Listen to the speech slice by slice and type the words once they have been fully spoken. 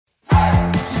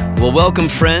Well, welcome,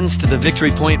 friends, to the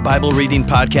Victory Point Bible Reading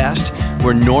Podcast,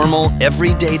 where normal,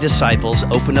 everyday disciples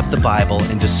open up the Bible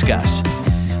and discuss.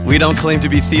 We don't claim to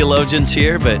be theologians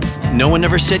here, but no one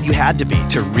ever said you had to be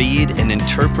to read and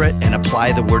interpret and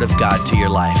apply the Word of God to your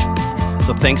life.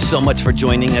 So thanks so much for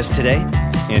joining us today,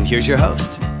 and here's your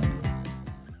host.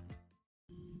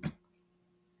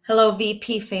 Hello,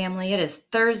 VP family. It is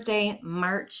Thursday,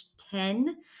 March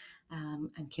 10. I'm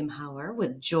Kim Hauer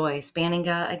with Joy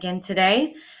Spanninga again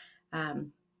today.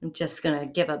 I'm just going to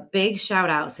give a big shout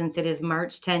out since it is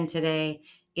March 10 today.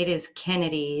 It is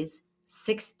Kennedy's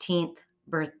 16th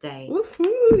birthday.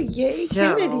 Woohoo! Yay,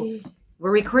 So, Kennedy.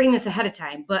 We're recording this ahead of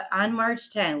time, but on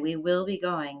March 10, we will be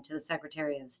going to the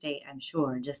Secretary of State, I'm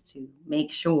sure, just to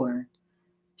make sure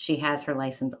she has her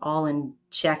license all in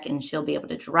check and she'll be able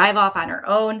to drive off on her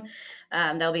own.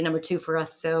 That'll be number 2 for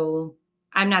us. So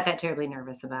I'm not that terribly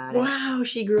nervous about it. Wow,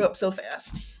 she grew up so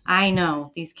fast. I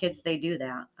know. These kids, they do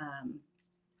that.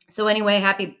 So anyway,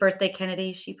 happy birthday,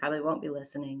 Kennedy. She probably won't be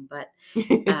listening, but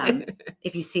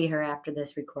if you see her after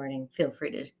this recording, feel free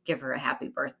to give her a happy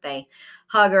birthday,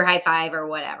 hug or high five or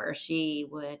whatever. She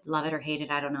would love it or hate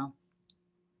it. I don't know,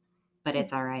 but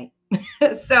it's all right.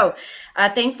 So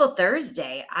Thankful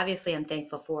Thursday. Obviously, I'm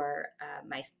thankful for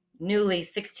my newly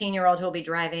 16-year-old who will be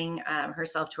driving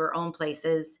herself to her own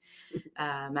places,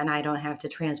 and I don't have to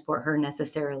transport her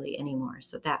necessarily anymore.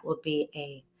 So that will be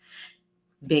a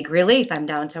big relief. I'm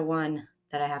down to one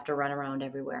that I have to run around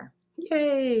everywhere.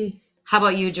 Yay. How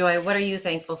about you, Joy? What are you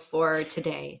thankful for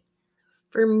today?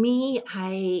 For me,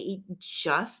 I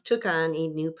just took on a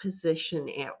new position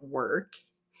at work,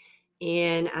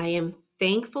 and I am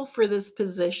thankful for this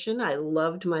position. I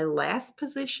loved my last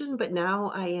position, but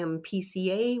now I am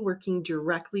PCA working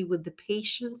directly with the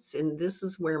patients, and this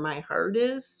is where my heart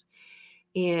is.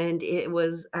 And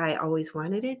I always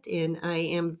wanted it, and I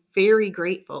am very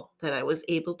grateful that I was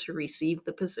able to receive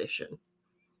the position.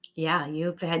 Yeah,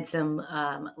 you've had some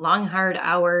long, hard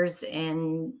hours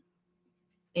in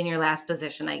your last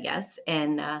position, I guess,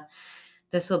 and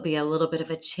this will be a little bit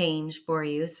of a change for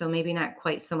you. So maybe not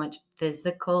quite so much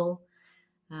physical.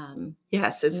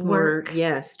 Yes, it's work. more,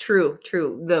 yes, true.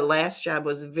 The last job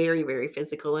was very, very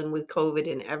physical, and with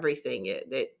COVID and everything,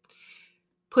 it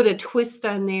put a twist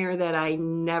on there that I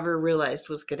never realized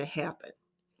was going to happen.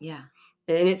 Yeah.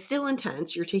 And it's still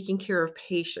intense. You're taking care of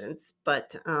patients,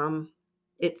 but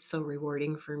it's so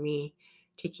rewarding for me,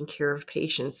 taking care of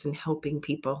patients and helping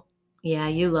people. Yeah,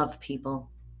 you love people,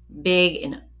 big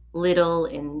and little,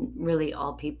 and really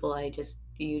all people.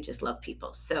 You just love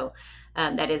people. So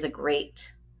that is a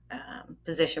great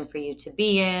position for you to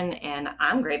be in, and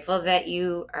I'm grateful that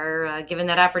you are given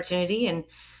that opportunity and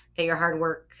that your hard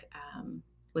work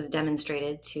was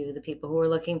demonstrated to the people who were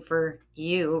looking for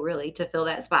you really to fill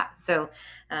that spot. So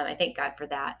I thank God for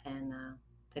that, and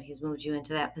that he's moved you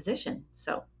into that position.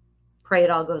 So pray it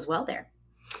all goes well there.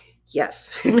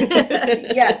 Yes.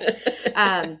 Yes.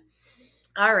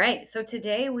 All right. So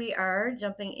today we are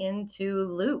jumping into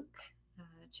Luke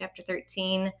chapter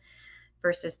 13,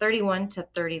 verses 31 to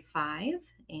 35.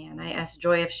 And I asked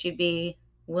Joy if she'd be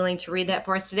willing to read that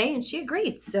for us today, and she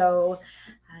agreed. So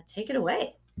take it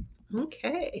away.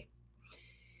 Okay.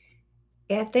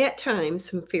 At that time,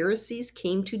 some Pharisees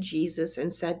came to Jesus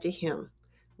and said to him,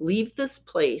 "Leave this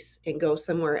place and go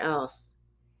somewhere else.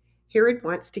 Herod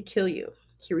wants to kill you."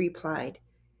 He replied,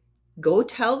 "Go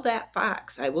tell that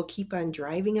fox I will keep on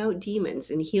driving out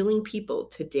demons and healing people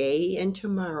today and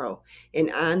tomorrow, and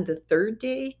on the third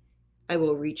day I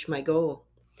will reach my goal.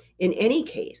 In any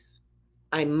case,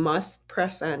 I must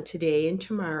press on today and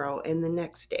tomorrow and the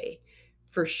next day,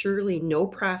 for surely no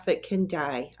prophet can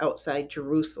die outside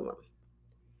Jerusalem.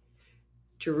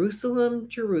 Jerusalem,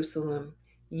 Jerusalem,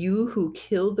 you who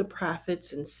kill the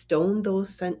prophets and stone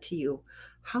those sent to you,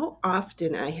 how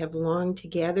often I have longed to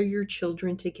gather your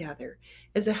children together,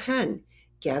 as a hen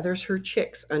gathers her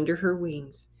chicks under her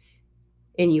wings,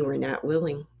 and you are not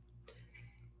willing.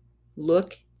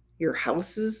 Look, your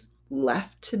house is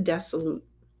left to desolate.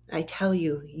 I tell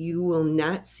you, you will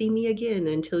not see me again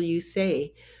until you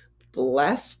say,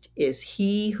 'Blessed is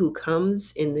he who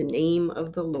comes in the name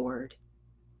of the Lord.'"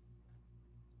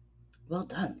 Well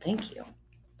done. Thank you.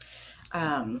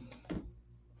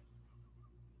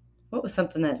 What was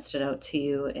something that stood out to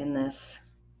you in this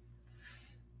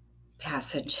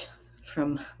passage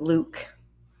from Luke?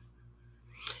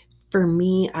 For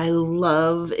me, I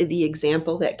love the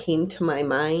example that came to my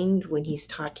mind when he's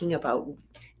talking about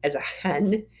as a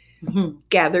hen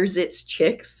gathers its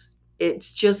chicks.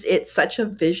 It's such a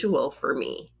visual for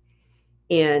me.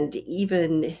 And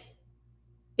even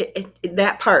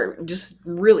that part just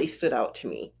really stood out to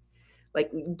me.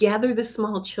 like gather the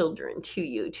small children to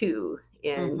you too.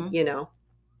 And, Mhm.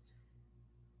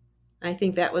 I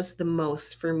think that was the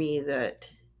most for me that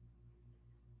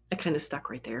I kind of stuck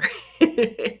right there.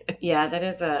 Yeah, that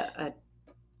is a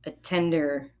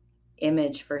tender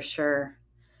image for sure.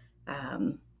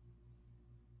 Um,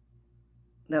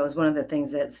 that was one of the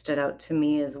things that stood out to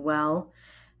me as well.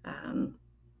 Um,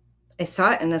 I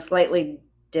saw it in a slightly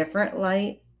different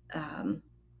light, um,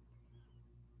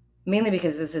 mainly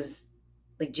because this is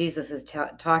like Jesus is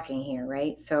talking here,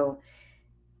 right? So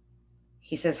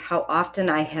he says, "How often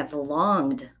I have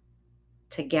longed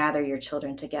to gather your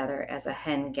children together as a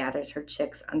hen gathers her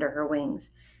chicks under her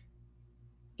wings,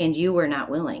 and you were not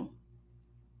willing."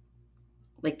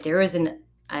 Like there is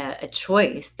a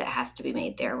choice that has to be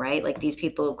made there, right? Like these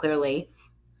people clearly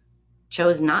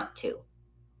chose not to.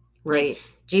 Like Right.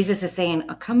 Jesus is saying,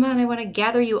 "Oh, come on, I want to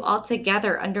gather you all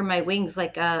together under my wings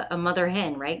like a mother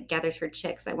hen, right? Gathers her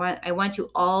chicks. I want you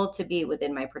all to be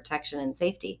within my protection and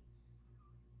safety."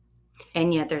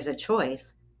 And yet there's a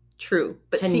choice True.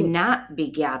 But to see, not be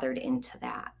gathered into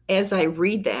that. as I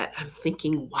read that, I'm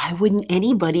thinking, why wouldn't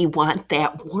anybody want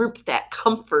that warmth, that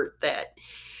comfort, that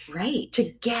Right. to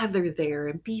gather there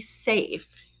and be safe?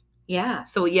 Yeah.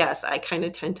 So yes, I kind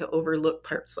of tend to overlook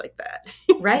parts like that.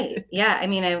 Right. Yeah. I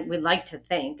mean, I would like to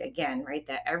think again, right,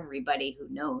 that everybody who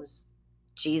knows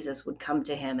Jesus would come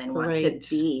to him and want to Right.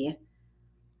 be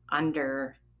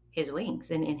under his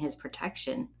wings and in his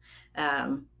protection.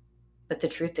 But the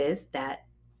truth is that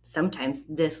sometimes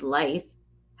this life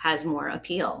has more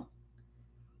appeal,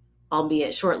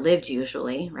 albeit short lived,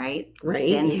 usually, right? Right.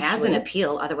 Sin has an Usually.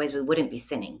 appeal, otherwise, we wouldn't be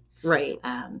sinning. Right.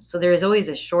 So there is always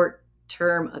a short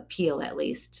term appeal, at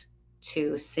least,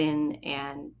 to sin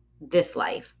and this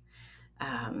life.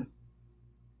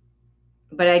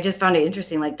 But I just found it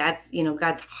interesting. Like that's,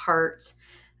 God's heart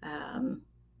um,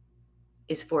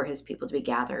 is for his people to be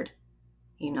gathered,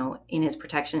 in his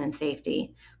protection and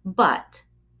safety. But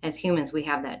as humans, we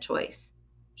have that choice.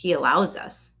 He allows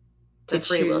us the To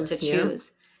free will to choose. Yeah.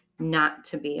 choose not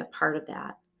to be a part of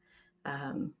that.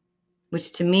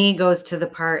 Which to me goes to the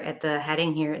part at the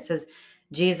heading here. It says,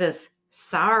 Jesus'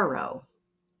 sorrow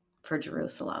for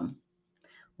Jerusalem.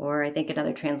 Or I think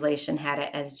another translation had it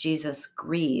as Jesus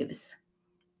grieves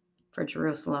for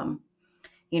Jerusalem.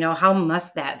 How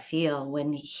must that feel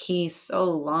when he so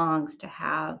longs to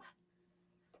have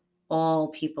all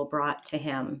people brought to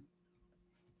him?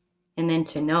 And then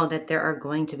to know that there are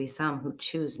going to be some who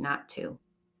choose not to.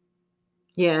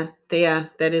 Yeah.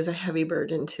 That is a heavy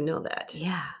burden to know that.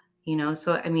 Yeah.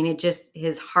 So I mean, it just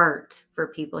his heart for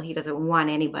people. He doesn't want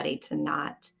anybody to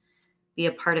not be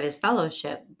a part of his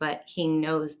fellowship, but he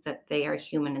knows that they are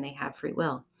human and they have free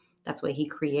will. That's why he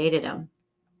created them.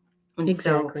 And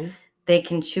so Exactly. they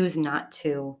can choose not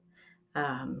to.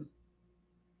 But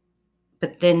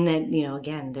then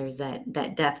again, there's that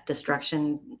death,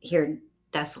 destruction here,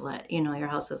 desolate, your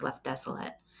house is left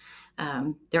desolate.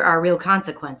 There are real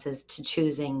consequences to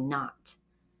choosing not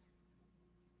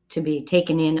to be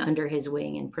taken in under his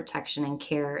wing and protection and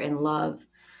care and love.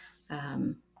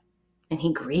 And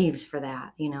he grieves for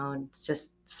that, it's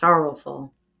just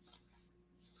sorrowful.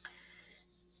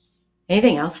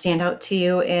 Anything else stand out to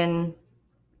you in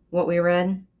what we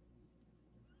read?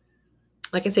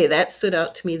 Like I say, that stood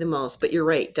out to me the most, but you're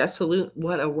right. Desolate,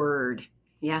 what a word.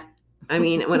 Yeah. I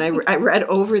mean, when I read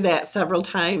over that several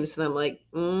times and I'm like,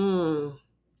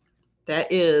 that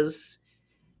is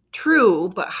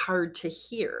true, but hard to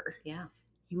hear. Yeah.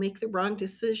 You make the wrong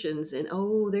decisions and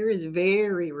there is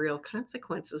very real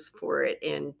consequences for it.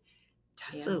 And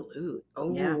desolate.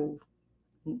 Yeah.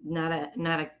 Not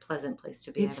a pleasant place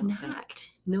to be. It's not.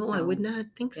 Think. No, So, I would not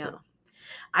think so.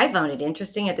 I found it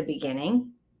interesting at the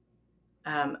beginning.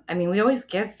 I mean, we always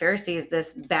give Pharisees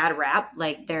this bad rap,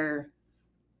 like they're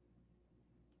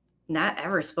not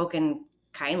ever spoken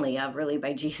kindly of really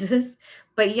by Jesus,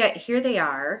 but yet here they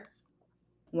are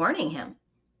warning him.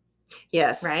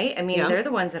 Yes. Right? I mean, they're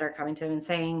the ones that are coming to him and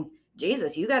saying,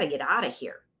 Jesus, you got to get out of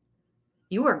here.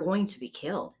 You are going to be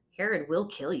killed. Herod will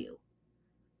kill you.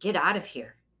 Get out of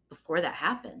here before that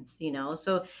happens,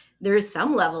 So there is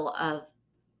some level of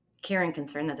care and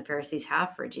concern that the Pharisees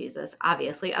have for Jesus,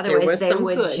 obviously. Otherwise, they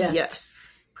would just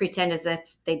pretend as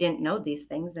if they didn't know these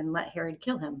things and let Herod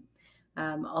kill him.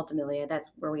 Ultimately,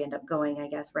 that's where we end up going, I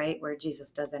guess, right? Where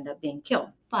Jesus does end up being killed.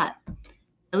 But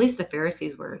at least the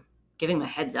Pharisees were giving him a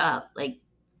heads up, like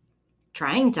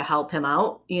trying to help him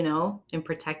out, and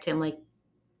protect him like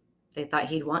they thought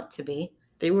he'd want to be.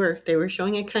 They were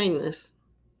showing a kindness.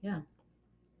 Yeah.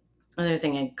 Another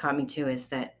thing that caught me too is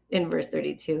that in verse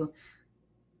 32,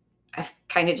 I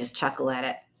kind of just chuckle at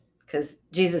it because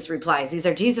Jesus replies, these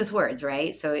are Jesus' words,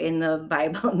 right? So in the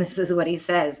Bible, this is what he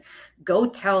says, go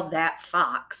tell that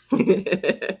fox.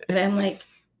 And I'm like,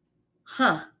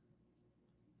 huh.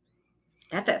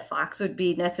 Not that fox would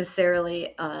be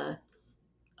necessarily a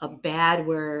bad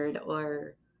word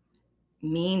or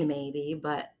mean maybe,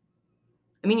 but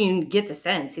I mean, you get the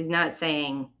sense. He's not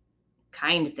saying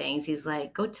kind things. He's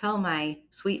like, go tell my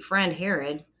sweet friend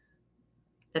Herod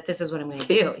that this is what I'm going to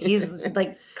do. He's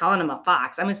like calling him a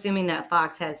fox. I'm assuming that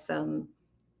fox has some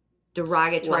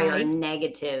derogatory or Slight.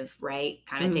 negative, right,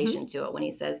 connotation to it when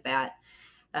he says that.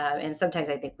 And sometimes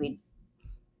I think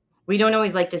we don't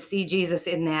always like to see Jesus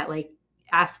in that like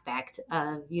aspect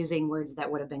of using words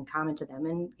that would have been common to them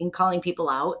and in calling people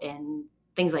out and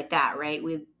things like that, right?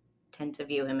 We tend to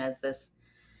view him as this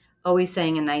always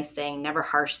saying a nice thing, never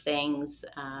harsh things.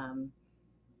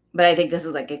 But I think this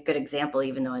is like a good example,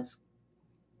 even though it's,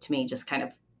 to me, just kind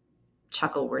of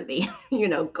chuckle worthy.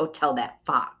 Go tell that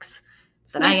fox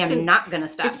that I am not going to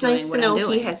stop doing what I'm doing. It's nice to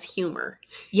know he has humor.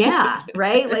 Yeah,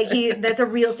 right? Like that's a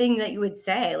real thing that you would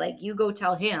say. Like, you go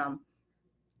tell him.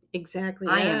 Exactly.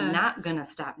 I am not going to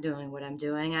stop doing what I'm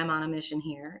doing. I'm on a mission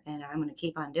here and I'm going to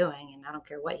keep on doing, and I don't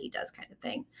care what he does, kind of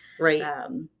thing. Right.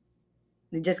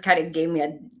 It just kind of gave me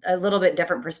a little bit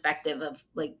different perspective of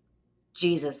like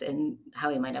Jesus and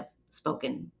how he might have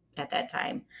spoken at that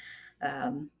time.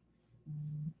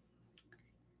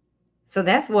 So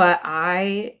that's what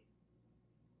I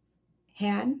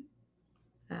had.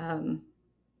 And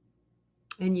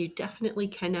you definitely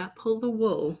cannot pull the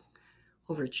wool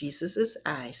over Jesus's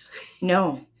eyes.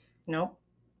 No.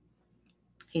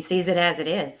 He sees it as it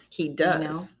is. He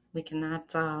does. We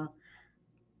cannot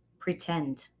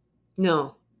pretend.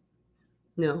 No.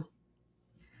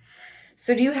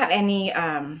 So do you have any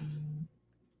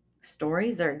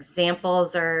stories or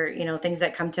examples or, things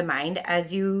that come to mind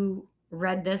as you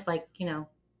read this, like,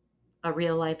 a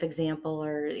real life example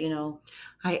or,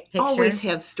 I picture? Always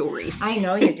have stories. I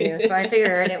know you do. So I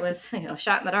figured it was,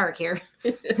 shot in the dark here.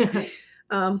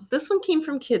 This one came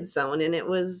from Kids Zone, and it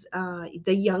was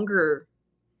the younger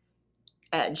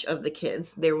edge of the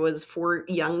kids. There was 4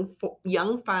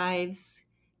 young fives,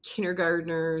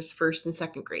 kindergartners, first and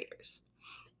second graders.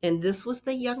 And this was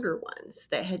the younger ones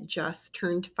that had just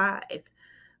turned 5.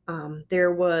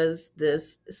 There was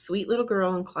this sweet little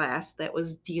girl in class that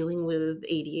was dealing with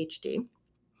ADHD.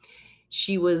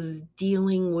 She was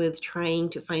dealing with trying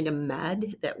to find a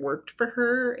med that worked for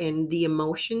her and the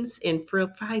emotions. And for a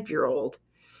 5-year-old,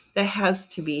 that has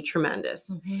to be tremendous.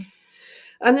 Mm-hmm.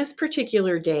 On this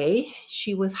particular day,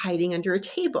 she was hiding under a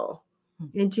table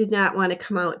and did not want to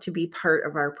come out to be part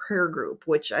of our prayer group,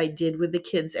 which I did with the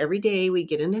kids every day. We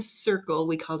get in a circle.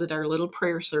 We called it our little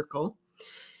prayer circle.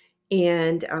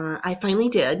 And I finally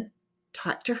did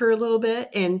talk to her a little bit.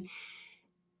 And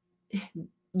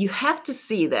you have to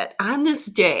see that on this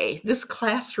day, this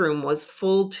classroom was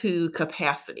full to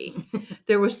capacity.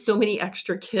 There were so many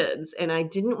extra kids, and I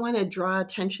didn't want to draw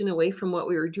attention away from what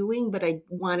we were doing, but I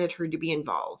wanted her to be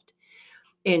involved.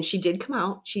 And she did come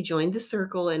out. She joined the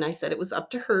circle, and I said it was up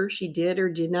to her. She did or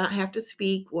did not have to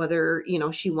speak, whether,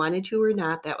 she wanted to or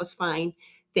not. That was fine.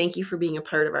 Thank you for being a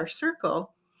part of our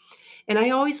circle. And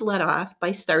I always led off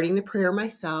by starting the prayer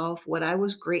myself, what I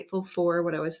was grateful for,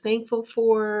 what I was thankful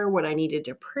for, what I needed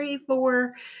to pray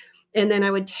for. And then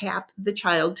I would tap the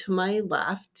child to my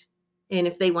left. And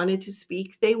if they wanted to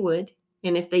speak, they would.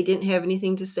 And if they didn't have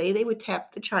anything to say, they would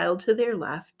tap the child to their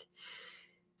left.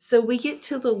 So we get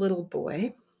to the little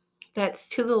boy that's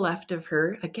to the left of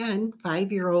her. Again,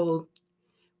 5-year-old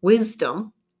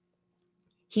wisdom.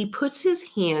 He puts his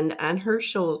hand on her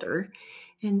shoulder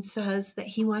and says that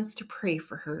he wants to pray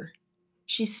for her.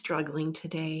 She's struggling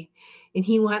today, and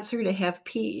he wants her to have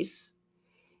peace.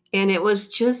 And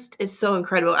it's so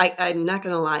incredible. I'm not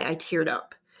going to lie, I teared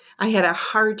up. I had a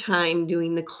hard time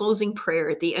doing the closing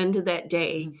prayer at the end of that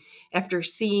day after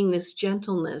seeing this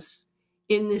gentleness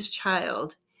in this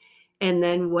child, and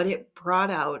then what it brought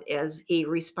out as a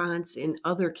response in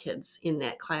other kids in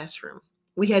that classroom.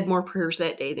 We had more prayers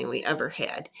that day than we ever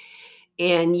had.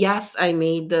 And yes, I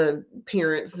made the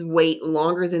parents wait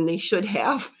longer than they should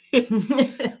have,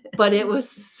 but it was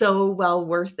so well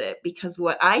worth it, because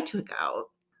what I took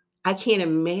out, I can't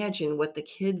imagine what the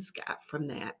kids got from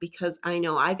that, because I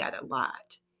know I got a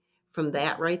lot from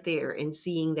that right there, and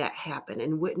seeing that happen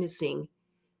and witnessing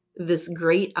this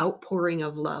great outpouring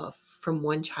of love from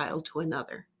one child to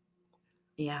another.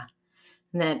 Yeah.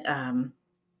 And that,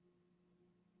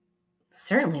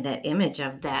 certainly that image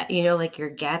of that, like you're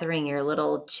gathering your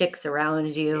little chicks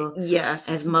around you. Yes.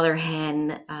 As mother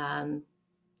hen.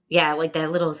 Like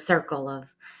that little circle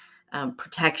of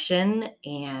protection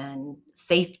and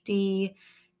safety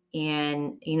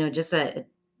And, just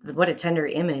what a tender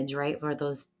image, right? Where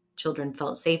those children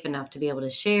felt safe enough to be able to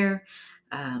share.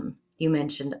 You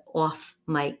mentioned off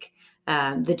mic,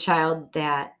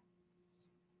 the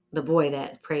boy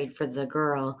that prayed for the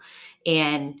girl.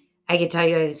 And I can tell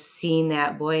you, I've seen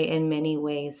that boy in many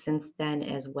ways since then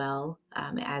as well,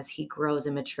 as he grows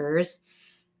and matures,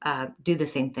 do the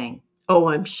same thing. Oh,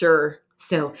 I'm sure.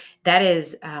 So that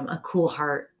is a cool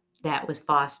heart that was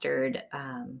fostered,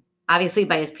 obviously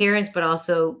by his parents, but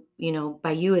also,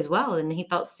 by you as well. And he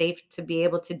felt safe to be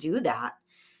able to do that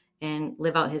and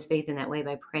live out his faith in that way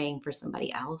by praying for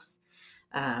somebody else.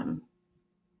 And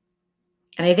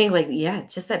I think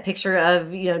it's just that picture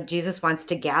of, Jesus wants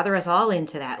to gather us all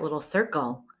into that little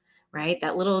circle, right?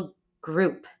 That little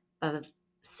group of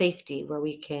safety where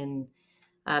we can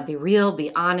be real,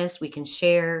 be honest, we can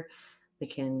share, we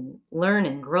can learn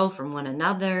and grow from one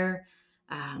another.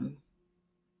 I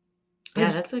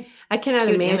cannot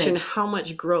imagine image. how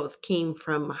much growth came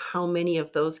from how many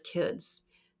of those kids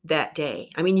that day.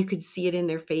 I mean, you could see it in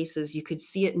their faces. You could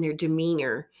see it in their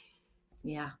demeanor.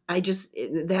 Yeah.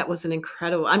 That was an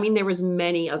incredible, I mean, there was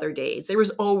many other days. There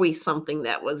was always something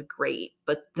that was great,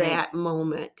 but that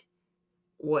moment,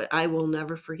 I will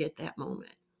never forget that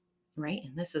moment. Right.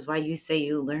 And this is why you say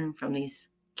you learn from these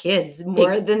kids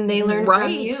more than they learn from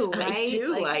you, right?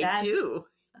 I do.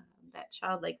 That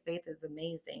childlike faith is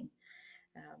amazing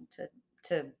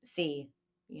to see,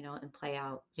 and play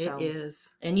out. So, it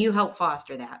is. And you help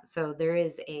foster that. So there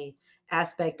is a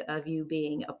aspect of you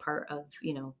being a part of,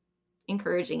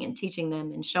 encouraging and teaching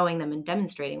them and showing them and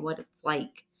demonstrating what it's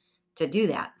like to do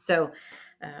that. So,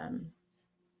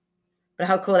 but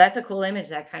how cool, that's a cool image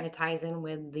that kind of ties in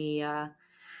with the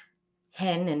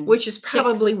hen and which is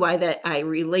probably chicks. why that I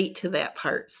relate to that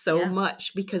part so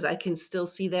much, because I can still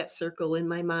see that circle in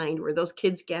my mind where those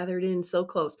kids gathered in so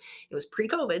close. It was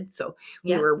pre-COVID, so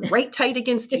we were right tight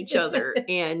against each other,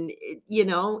 and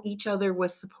each other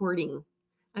was supporting.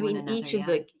 I mean,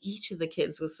 another, each of the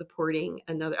kids was supporting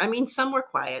another. I mean, some were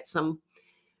quiet,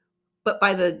 but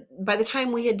by the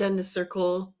time we had done the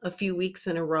circle a few weeks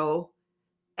in a row,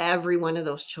 every one of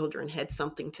those children had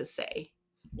something to say.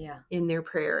 Yeah. In their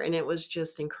prayer, and it was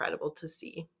just incredible to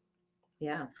see.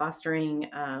 Yeah, fostering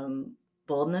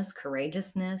boldness,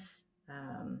 courageousness.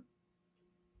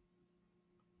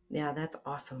 Yeah, that's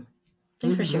awesome.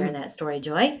 Thanks for sharing that story,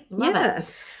 Joy. Love it.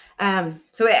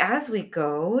 So as we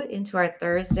go into our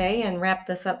Thursday and wrap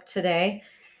this up today,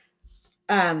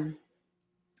 I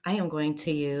am going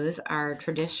to use our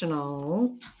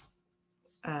traditional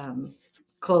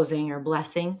closing or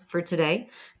blessing for today,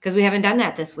 because we haven't done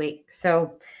that this week.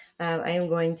 So I am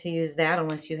going to use that,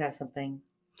 unless you have something.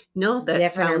 No,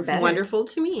 that sounds wonderful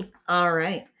to me. All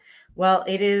right. Well,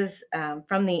 it is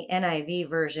from the NIV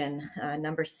version,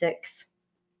 number 6.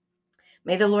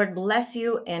 May the Lord bless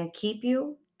you and keep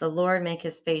you. The Lord make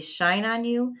his face shine on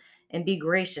you and be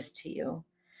gracious to you.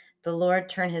 The Lord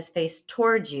turn his face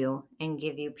towards you and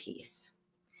give you peace.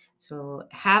 So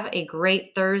have a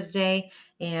great Thursday,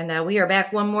 and we are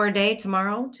back one more day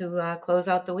tomorrow to close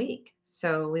out the week.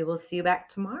 So we will see you back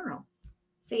tomorrow.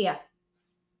 See ya.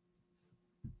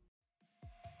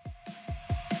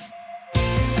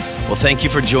 Well, thank you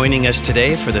for joining us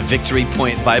today for the Victory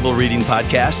Point Bible Reading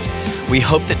Podcast. We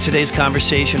hope that today's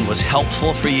conversation was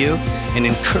helpful for you and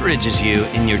encourages you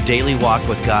in your daily walk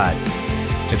with God.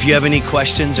 If you have any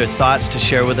questions or thoughts to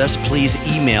share with us, please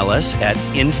email us at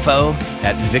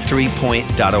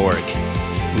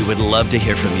info@victorypoint.org. We would love to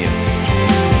hear from you.